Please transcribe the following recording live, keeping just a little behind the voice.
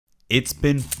It's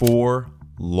been 4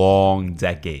 long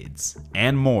decades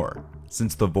and more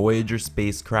since the Voyager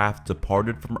spacecraft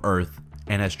departed from Earth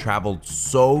and has traveled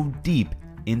so deep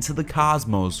into the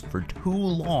cosmos for too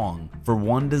long for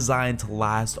one designed to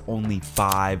last only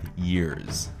 5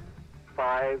 years.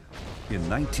 In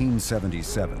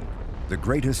 1977, the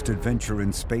greatest adventure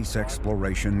in space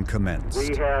exploration commenced.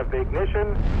 We have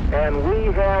ignition and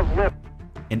we have lift.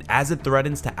 And as it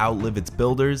threatens to outlive its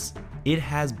builders, it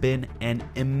has been an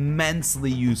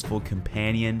immensely useful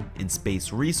companion in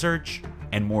space research,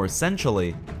 and more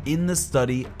essentially, in the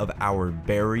study of our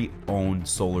very own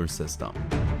solar system.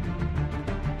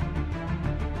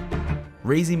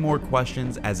 Raising more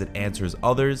questions as it answers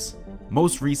others,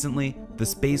 most recently, the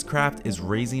spacecraft is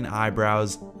raising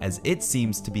eyebrows as it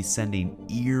seems to be sending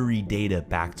eerie data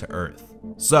back to Earth.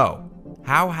 So,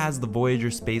 how has the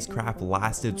Voyager spacecraft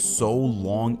lasted so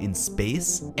long in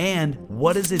space? And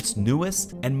what is its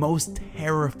newest and most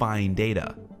terrifying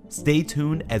data? Stay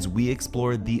tuned as we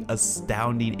explore the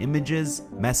astounding images,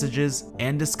 messages,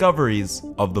 and discoveries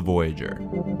of the Voyager.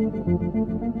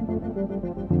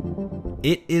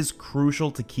 It is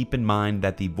crucial to keep in mind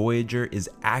that the Voyager is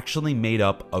actually made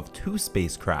up of 2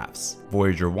 spacecrafts,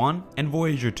 Voyager 1 and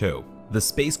Voyager 2. The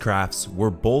spacecrafts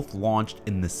were both launched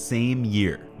in the same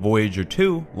year, Voyager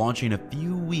 2 launching a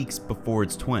few weeks before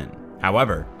its twin.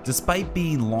 However, despite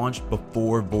being launched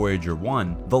before Voyager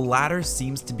 1, the latter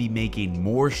seems to be making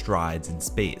more strides in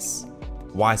space.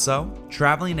 Why so?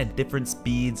 Traveling at different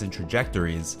speeds and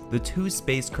trajectories, the 2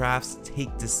 spacecrafts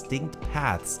take distinct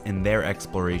paths in their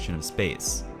exploration of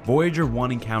space. Voyager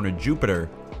 1 encountered Jupiter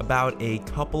about a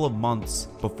couple of months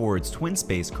before its twin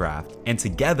spacecraft, and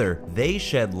together they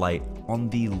shed light on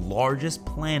the largest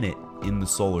planet in the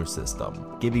solar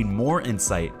system, giving more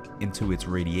insight into its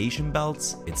radiation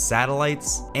belts, its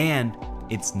satellites, and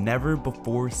its never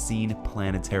before seen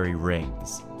planetary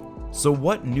rings. So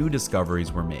what new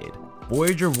discoveries were made?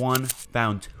 Voyager 1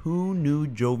 found 2 new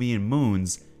Jovian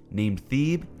moons named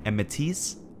Thebe and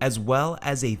Metis, as well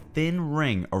as a thin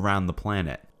ring around the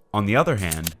planet. On the other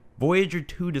hand, Voyager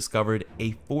 2 discovered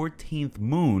a 14th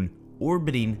moon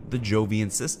orbiting the Jovian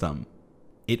system.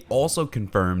 It also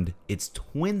confirmed its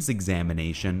twin's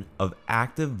examination of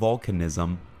active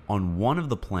volcanism on one of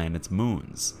the planet's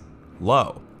moons,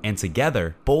 Io, and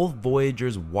together, both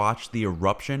Voyagers watched the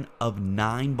eruption of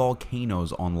 9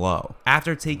 volcanoes on Io.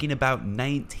 After taking about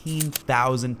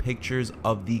 19,000 pictures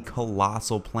of the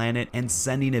colossal planet and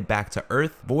sending it back to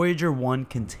Earth, Voyager 1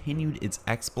 continued its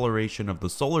exploration of the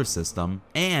solar system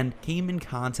and came in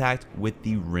contact with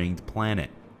the ringed planet.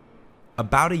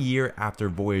 About a year after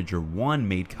Voyager 1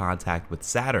 made contact with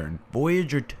Saturn,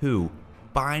 Voyager 2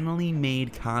 finally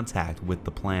made contact with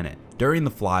the planet. During the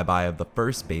flyby of the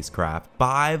first spacecraft,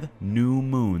 5 new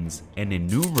moons and a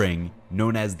new ring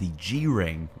known as the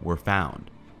G-ring were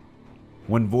found.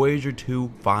 When Voyager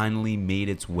 2 finally made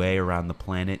its way around the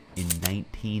planet in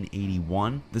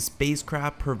 1981, the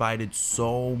spacecraft provided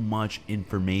so much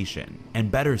information,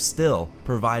 and better still,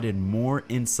 provided more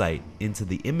insight into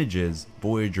the images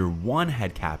Voyager 1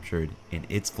 had captured in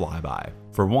its flyby.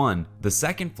 For one, the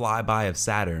second flyby of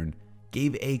Saturn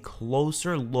gave a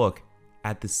closer look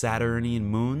at the Saturnian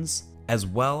moons, as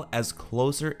well as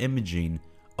closer imaging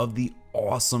of the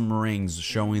awesome rings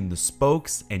showing the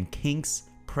spokes and kinks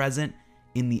present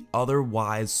in the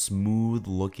otherwise smooth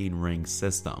looking ring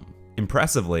system.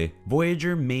 Impressively,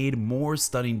 Voyager made more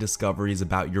stunning discoveries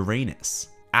about Uranus.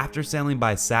 After sailing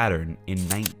by Saturn in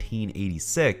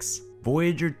 1986,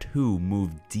 Voyager 2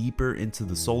 moved deeper into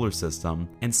the solar system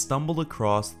and stumbled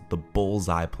across the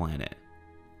Bullseye planet,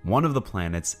 one of the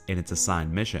planets in its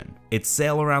assigned mission. Its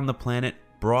sail around the planet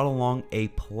brought along a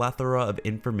plethora of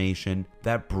information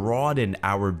that broadened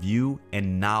our view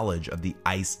and knowledge of the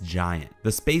ice giant.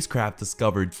 The spacecraft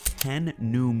discovered 10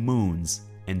 new moons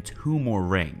and 2 more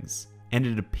rings, and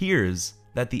it appears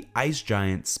that the ice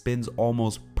giant spins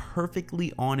almost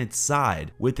perfectly on its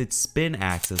side, with its spin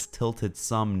axis tilted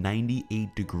some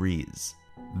 98 degrees.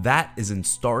 That is in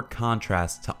stark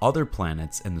contrast to other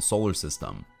planets in the solar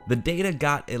system. The data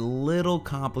got a little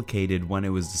complicated when it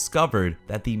was discovered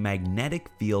that the magnetic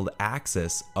field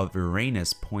axis of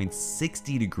Uranus points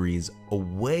 60 degrees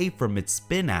away from its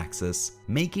spin axis,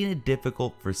 making it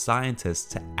difficult for scientists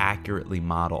to accurately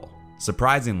model.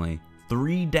 Surprisingly,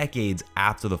 3 decades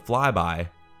after the flyby,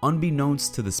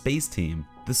 unbeknownst to the space team,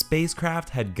 the spacecraft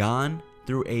had gone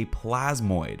through a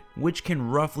plasmoid, which can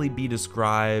roughly be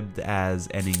described as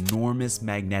an enormous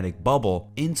magnetic bubble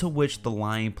into which the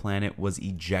lying planet was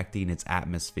ejecting its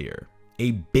atmosphere.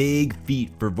 A big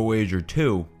feat for Voyager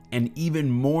 2, and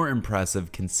even more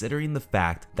impressive considering the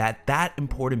fact that that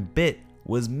important bit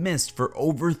was missed for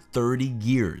over 30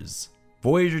 years.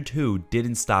 Voyager 2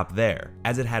 didn't stop there,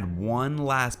 as it had one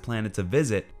last planet to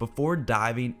visit before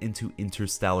diving into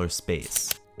interstellar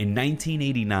space. In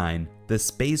 1989, the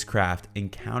spacecraft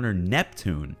encountered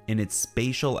Neptune in its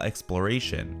spatial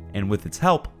exploration, and with its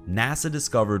help, NASA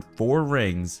discovered 4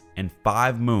 rings and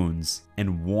 5 moons,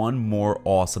 and one more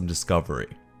awesome discovery.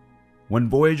 When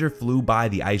Voyager flew by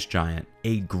the ice giant,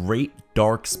 a great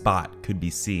dark spot could be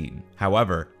seen.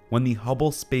 However, when the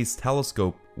Hubble Space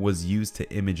Telescope was used to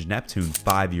image Neptune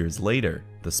 5 years later,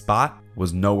 the spot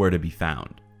was nowhere to be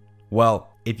found. Well,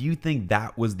 if you think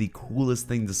that was the coolest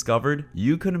thing discovered,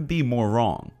 you couldn't be more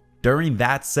wrong. During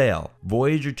that sail,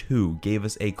 Voyager 2 gave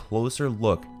us a closer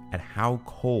look at how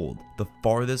cold the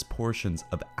farthest portions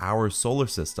of our solar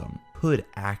system could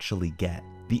actually get.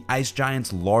 The ice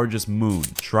giant's largest moon,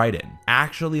 Triton,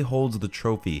 actually holds the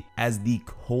trophy as the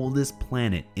coldest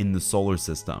planet in the solar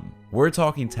system. We're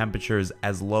talking temperatures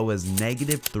as low as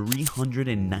negative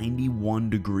 391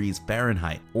 degrees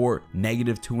Fahrenheit or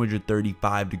negative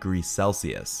 235 degrees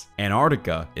Celsius.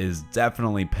 Antarctica is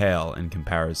definitely pale in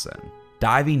comparison.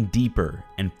 Diving deeper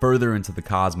and further into the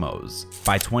cosmos,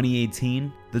 by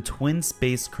 2018, the twin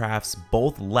spacecrafts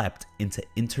both leapt into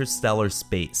interstellar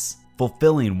space,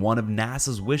 fulfilling one of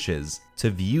NASA's wishes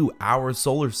to view our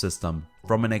solar system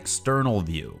from an external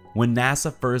view. When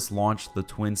NASA first launched the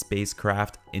twin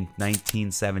spacecraft in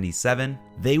 1977,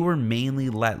 they were mainly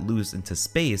let loose into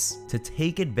space to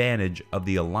take advantage of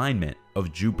the alignment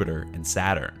of Jupiter and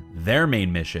Saturn. Their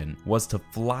main mission was to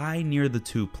fly near the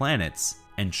 2 planets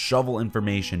and shovel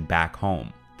information back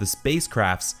home. The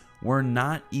spacecrafts were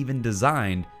not even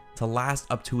designed to last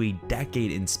up to a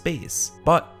decade in space,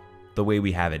 but the way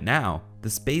we have it now, the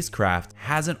spacecraft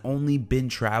hasn't only been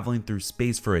traveling through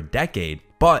space for a decade,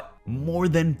 but more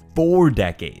than 4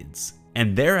 decades.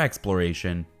 And their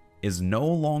exploration is no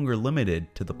longer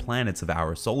limited to the planets of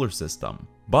our solar system,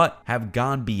 but have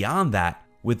gone beyond that,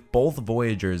 with both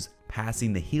Voyagers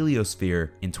passing the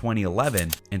heliosphere in 2011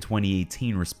 and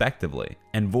 2018 respectively,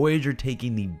 and Voyager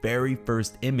taking the very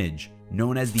first image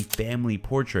known as the family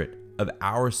portrait of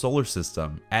our solar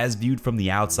system as viewed from the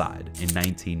outside in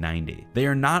 1990. They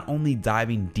are not only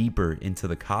diving deeper into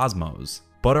the cosmos,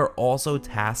 but are also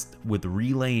tasked with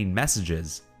relaying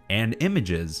messages and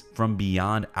images from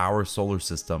beyond our solar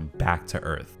system back to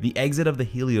Earth. The exit of the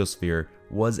heliosphere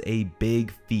was a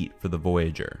big feat for the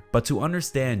Voyager, but to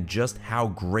understand just how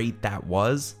great that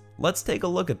was, let's take a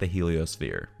look at the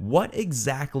heliosphere. What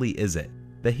exactly is it?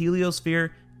 The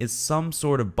heliosphere is some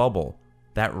sort of bubble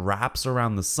that wraps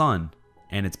around the sun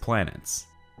and its planets.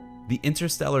 The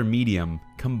interstellar medium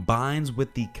combines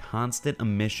with the constant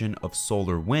emission of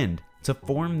solar wind to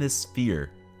form this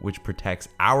sphere which protects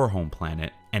our home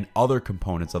planet and other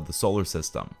components of the solar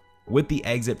system. With the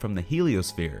exit from the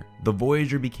heliosphere, the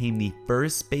Voyager became the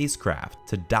first spacecraft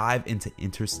to dive into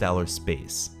interstellar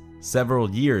space, several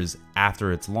years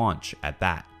after its launch at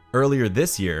that. Earlier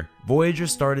this year, Voyager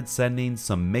started sending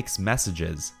some mixed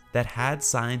messages that had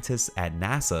scientists at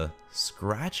NASA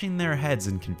scratching their heads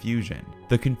in confusion.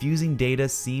 The confusing data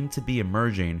seemed to be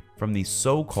emerging from the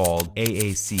so-called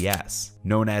AACS,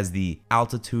 known as the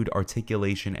Altitude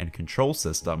Articulation and Control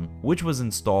System, which was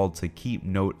installed to keep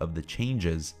note of the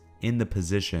changes in the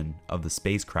position of the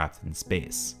spacecraft in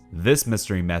space. This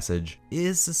mystery message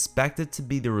is suspected to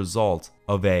be the result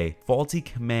of a faulty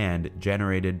command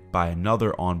generated by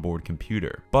another onboard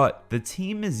computer, but the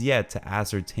team is yet to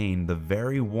ascertain the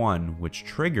very one which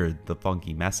triggered the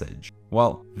funky message.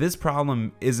 Well, this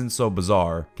problem isn't so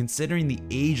bizarre considering the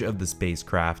age of the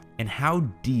spacecraft and how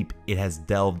deep it has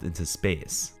delved into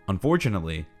space.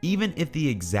 Unfortunately, even if the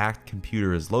exact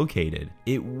computer is located,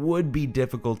 it would be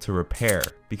difficult to repair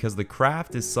because the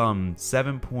craft is some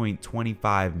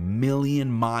 7.25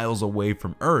 million miles away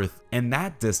from Earth, and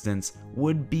that distance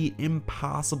would be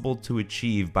impossible to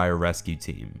achieve by a rescue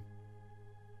team.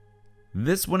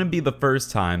 This wouldn't be the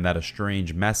first time that a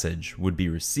strange message would be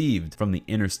received from the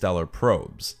interstellar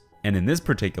probes, and in this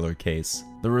particular case,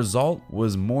 the result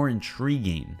was more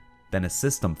intriguing than a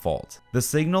system fault. The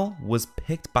signal was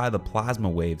picked by the plasma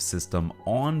wave system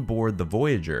on board the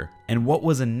Voyager, and what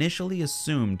was initially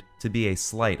assumed to be a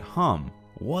slight hum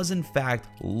was in fact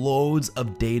loads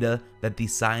of data that the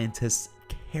scientists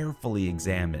carefully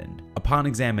examined. Upon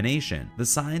examination, the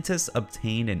scientists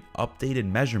obtained an updated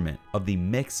measurement of the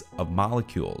mix of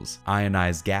molecules,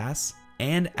 ionized gas,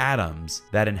 and atoms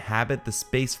that inhabit the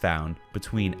space found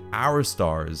between our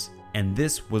stars, and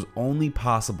this was only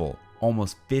possible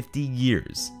almost 50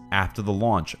 years after the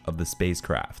launch of the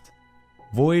spacecraft.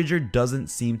 Voyager doesn't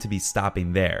seem to be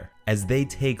stopping there, as they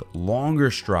take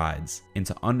longer strides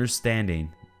into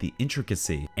understanding the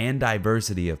intricacy and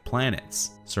diversity of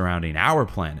planets surrounding our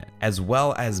planet, as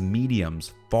well as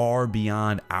mediums far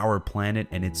beyond our planet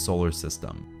and its solar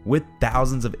system. With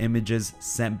thousands of images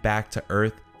sent back to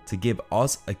Earth to give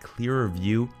us a clearer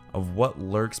view of what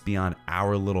lurks beyond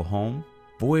our little home,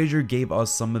 Voyager gave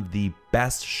us some of the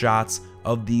best shots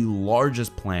of the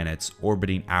largest planets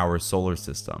orbiting our solar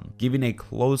system, giving a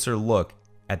closer look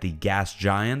at the gas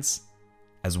giants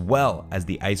as well as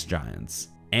the ice giants.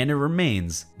 And it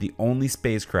remains the only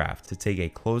spacecraft to take a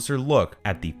closer look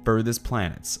at the furthest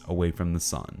planets away from the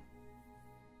sun.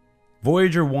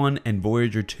 Voyager 1 and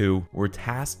Voyager 2 were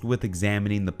tasked with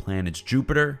examining the planets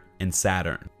Jupiter and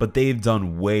Saturn, but they've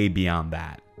done way beyond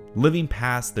that, living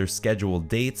past their scheduled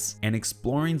dates and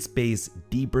exploring space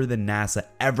deeper than NASA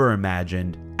ever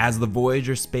imagined. As the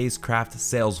Voyager spacecraft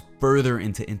sails further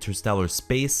into interstellar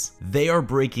space, they are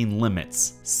breaking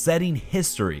limits, setting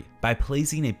history by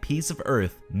placing a piece of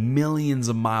Earth millions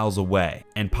of miles away,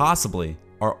 and possibly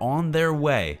are on their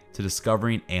way to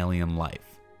discovering alien life.